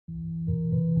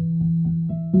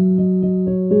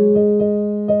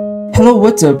Hello,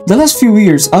 what's up? The last few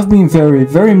years I've been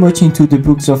very much into the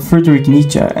books of Friedrich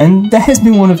Nietzsche, and that has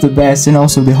been one of the best and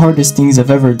also the hardest things I've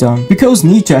ever done. Because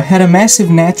Nietzsche had a massive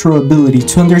natural ability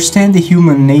to understand the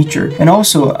human nature, and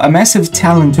also a massive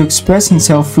talent to express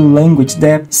himself through language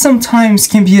that sometimes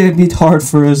can be a bit hard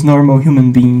for us normal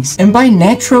human beings. And by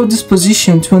natural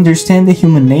disposition to understand the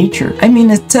human nature, I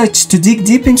mean a touch to dig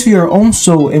deep into your own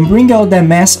soul and bring out that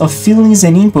mass of feelings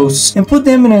and impulses and put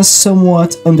them in a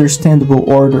somewhat understandable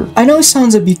order. I know it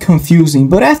sounds a bit confusing,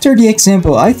 but after the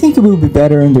example I think it will be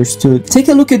better understood. Take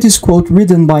a look at this quote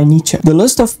written by Nietzsche. The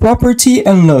lust of property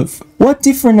and love. What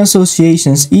different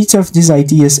associations each of these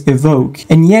ideas evoke,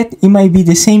 and yet it might be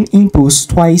the same impulse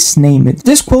twice named.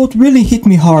 This quote really hit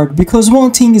me hard because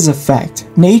one thing is a fact.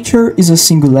 Nature is a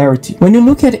singularity. When you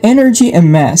look at energy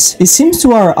and mass, it seems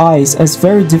to our eyes as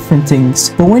very different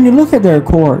things, but when you look at their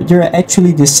core, they're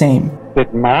actually the same.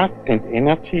 That mass and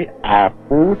energy are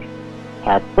both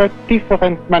but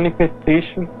different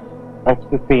manifestations of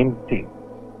the same thing.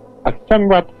 A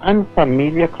somewhat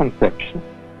unfamiliar conception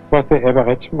for the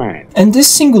average mind. And this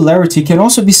singularity can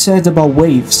also be said about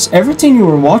waves. Everything you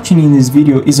are watching in this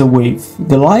video is a wave.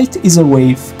 The light is a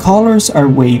wave, colors are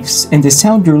waves, and the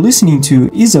sound you're listening to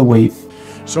is a wave.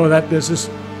 So that there's this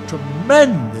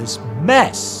tremendous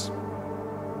mess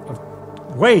of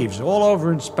waves all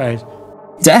over in space.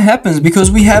 That happens because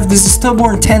we have this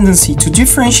stubborn tendency to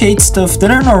differentiate stuff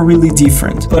that are not really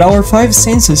different, but our five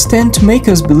senses tend to make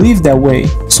us believe that way.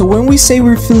 So when we say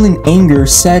we're feeling anger,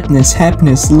 sadness,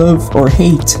 happiness, love, or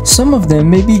hate, some of them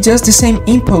may be just the same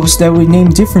impulse that we name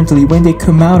differently when they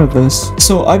come out of us.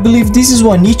 So I believe this is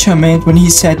what Nietzsche meant when he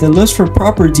said that lust for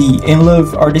property and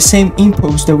love are the same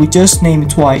impulse that we just named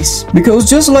twice. Because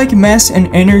just like mass and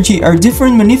energy are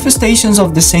different manifestations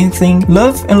of the same thing,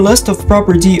 love and lust of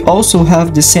property also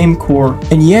have the same core,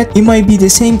 and yet it might be the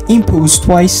same impulse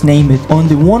twice named, on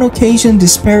the one occasion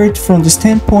disparate from the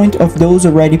standpoint of those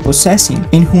already possessing,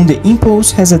 in whom the impulse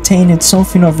has attained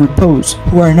something of repose,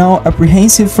 who are now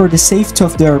apprehensive for the safety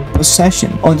of their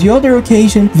possession. On the other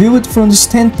occasion, viewed from the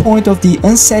standpoint of the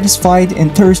unsatisfied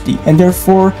and thirsty, and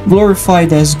therefore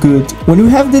glorified as good. When you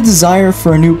have the desire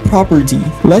for a new property,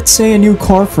 let's say a new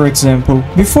car for example,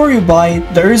 before you buy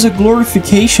it, there is a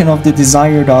glorification of the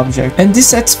desired object, and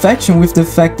dissatisfaction with the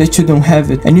fact that you don't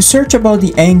have it, and you search about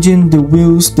the engine, the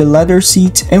wheels, the leather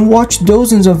seat, and watch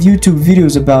dozens of YouTube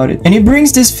videos about it, and it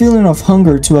brings this feeling of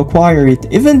hunger to acquire it,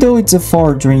 even though it's a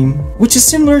far dream. Which is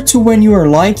similar to when you are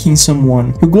liking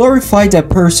someone, you glorify that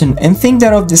person and think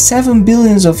that of the 7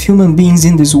 billions of human beings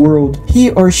in this world, he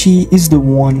or she is the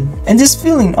one. And this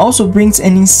feeling also brings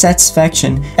an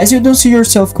insatisfaction, as you don't see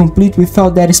yourself complete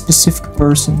without that specific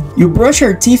person. You brush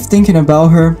your teeth thinking about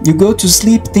her, you go to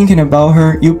sleep thinking about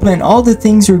her, you plan all the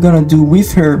things you're gonna do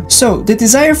with her. So the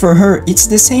desire for her, it's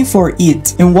the same for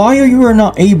it, and while you are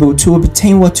not able to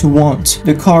obtain what you want,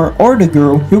 the car or the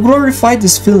girl, you glorify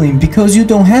this feeling because you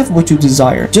don't have what you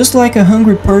desire. Just like a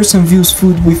hungry person views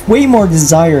food with way more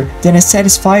desire than a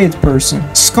satisfied person,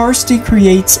 scarcity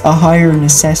creates a higher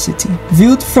necessity,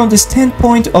 viewed from the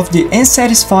standpoint of the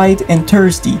unsatisfied and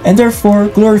thirsty, and therefore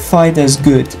glorified as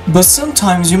good. But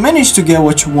sometimes you manage to get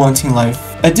what you want in life.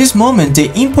 At this moment,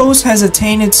 the impulse has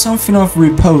attained something of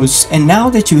repose, and now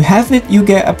that you have it, you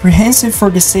get apprehensive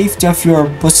for the safety of your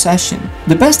possession.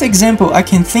 The best example I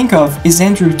can think of is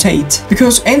Andrew Tate.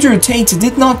 Because Andrew Tate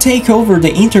did not take over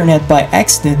the internet by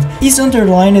accident, he's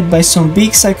underlined by some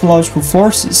big psychological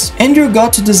forces. Andrew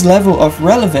got to this level of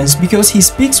relevance because he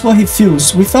speaks what he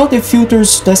feels without the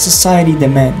filters that society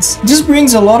demands. This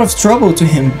brings a lot of trouble to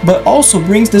him, but also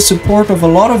brings the support of a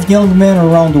lot of young men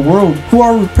around the world who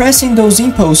are repressing those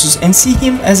impulses and see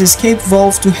him as escape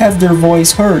valve to have their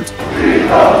voice heard.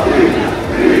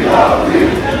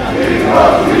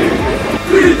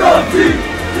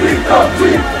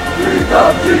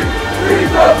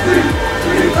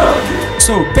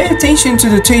 So pay attention to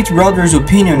the Tate brothers'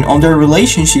 opinion on their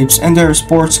relationships and their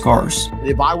sports cars.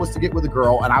 If I was to get with a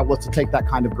girl and I was to take that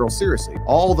kind of girl seriously,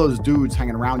 all those dudes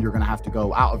hanging around, you're gonna have to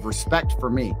go out of respect for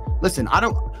me. Listen, I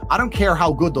don't care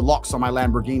how good the locks on my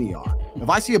Lamborghini are. If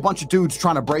I see a bunch of dudes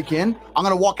trying to break in, I'm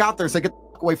gonna walk out there and say, get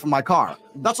the away from my car.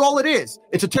 That's all it is.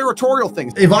 It's a territorial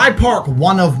thing. If I park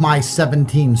one of my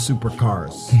 17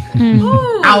 supercars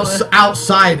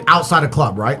outside a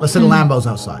club, right? Let's say the Lambo's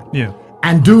outside. Yeah.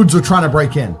 And dudes are trying to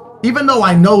break in. Even though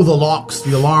I know the locks,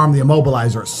 the alarm, the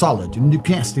immobilizer is solid, you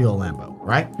can't steal a Lambo,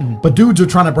 right? But dudes are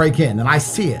trying to break in and I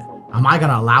see it. Am I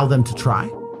gonna allow them to try?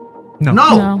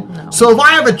 No. So if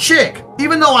I have a chick,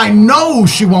 even though I know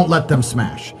she won't let them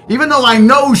smash, even though I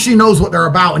know she knows what they're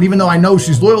about, and even though I know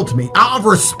she's loyal to me, out of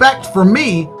respect for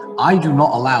me, I do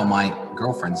not allow my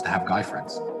girlfriends to have guy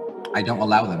friends. I don't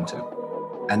allow them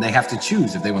to. And they have to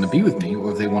choose if they want to be with me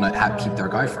or if they want to keep their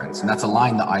guy friends. And that's a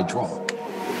line that I draw.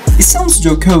 It sounds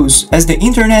jocose, as the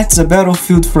internet is a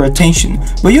battlefield for attention,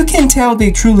 but you can tell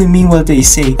they truly mean what they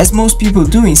say, as most people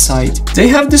do inside. They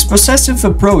have this possessive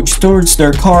approach towards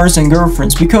their cars and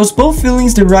girlfriends because both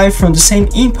feelings derive from the same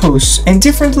impulse, and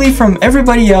differently from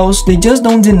everybody else, they just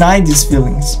don't deny these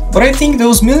feelings. But I think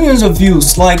those millions of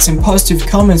views, likes and positive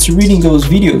comments reading those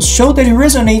videos show that it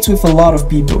resonates with a lot of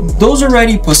people. Those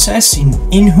already possessing,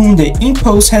 in whom the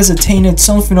impulse has attained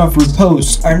something of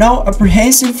repose, are now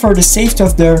apprehensive for the safety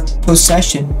of their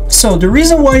possession. So the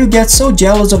reason why you get so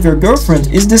jealous of your girlfriend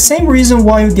is the same reason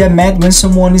why you get mad when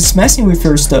someone is messing with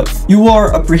your stuff. You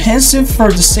are apprehensive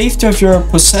for the safety of your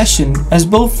possession, as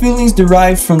both feelings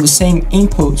derive from the same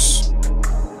impulse.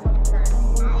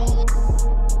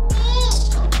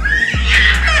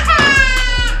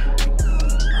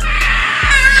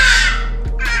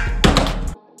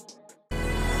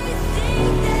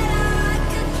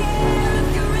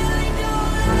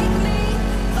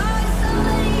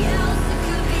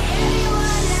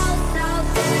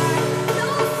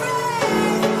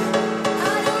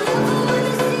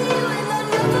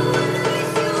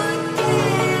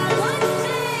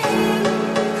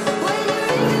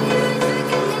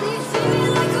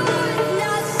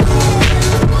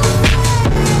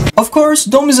 Of course,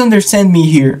 don't misunderstand me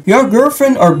here. Your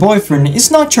girlfriend or boyfriend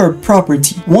is not your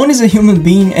property. One is a human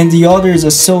being and the other is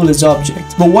a soulless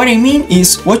object. But what I mean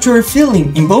is, what you are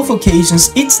feeling in both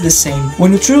occasions, it's the same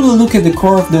when you truly look at the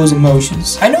core of those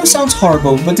emotions. I know it sounds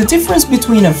horrible, but the difference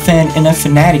between a fan and a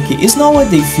fanatic is not what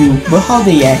they feel, but how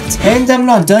they act. And I'm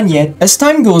not done yet. As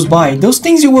time goes by, those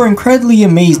things you were incredibly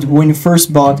amazed when you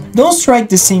first bought don't strike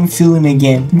the same feeling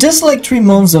again. Just like 3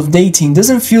 months of dating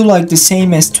doesn't feel like the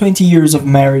same as 20 years of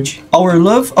marriage. Our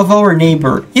love of our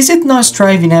neighbor, is it not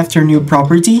striving after new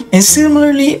property? And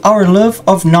similarly, our love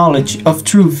of knowledge, of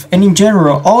truth, and in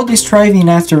general, all this striving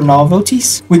after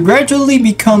novelties? We gradually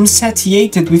become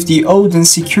satiated with the old and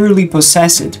securely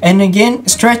possess it, and again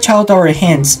stretch out our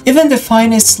hands. Even the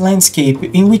finest landscape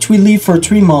in which we live for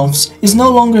 3 months is no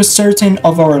longer certain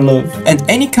of our love, and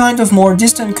any kind of more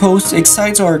distant coast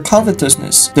excites our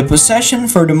covetousness. The possession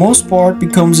for the most part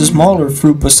becomes smaller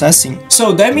through possessing.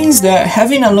 So that means that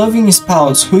having a loving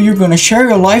spouse who you're gonna share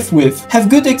your life with, have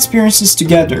good experiences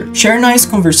together, share nice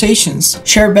conversations,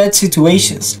 share bad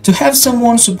situations, to have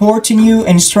someone supporting you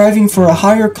and striving for a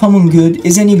higher common good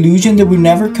is an illusion that will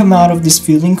never come out of this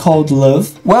feeling called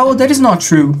love? Well, that is not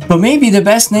true, but maybe the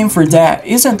best name for that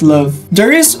isn't love.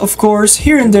 There is, of course,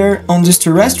 here and there on this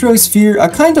terrestrial sphere a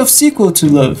kind of sequel to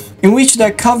love, in which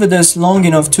that covetous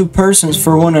longing of two persons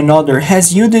for one another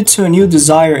has yielded to a new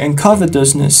desire and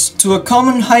covetousness, to a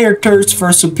common higher thirst for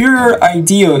a superior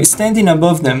ideal standing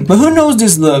above them. But who knows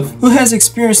this love? Who has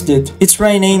experienced it? Its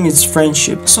right name is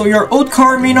friendship. So your old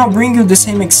car may not bring you the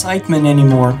same excitement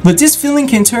anymore, but this feeling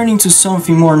can turn into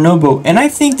something more noble, and I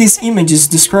think these images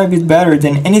describe it better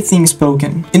than anything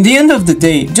spoken. In the end of the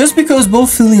day, just because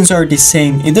both feelings are the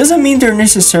same, it doesn't mean they're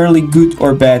necessarily good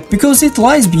or bad, because it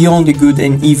lies beyond the good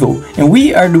and evil, and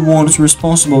we are the ones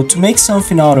responsible to make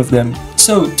something out of them.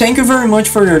 So, thank you very much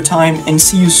for your time and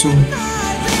see you soon.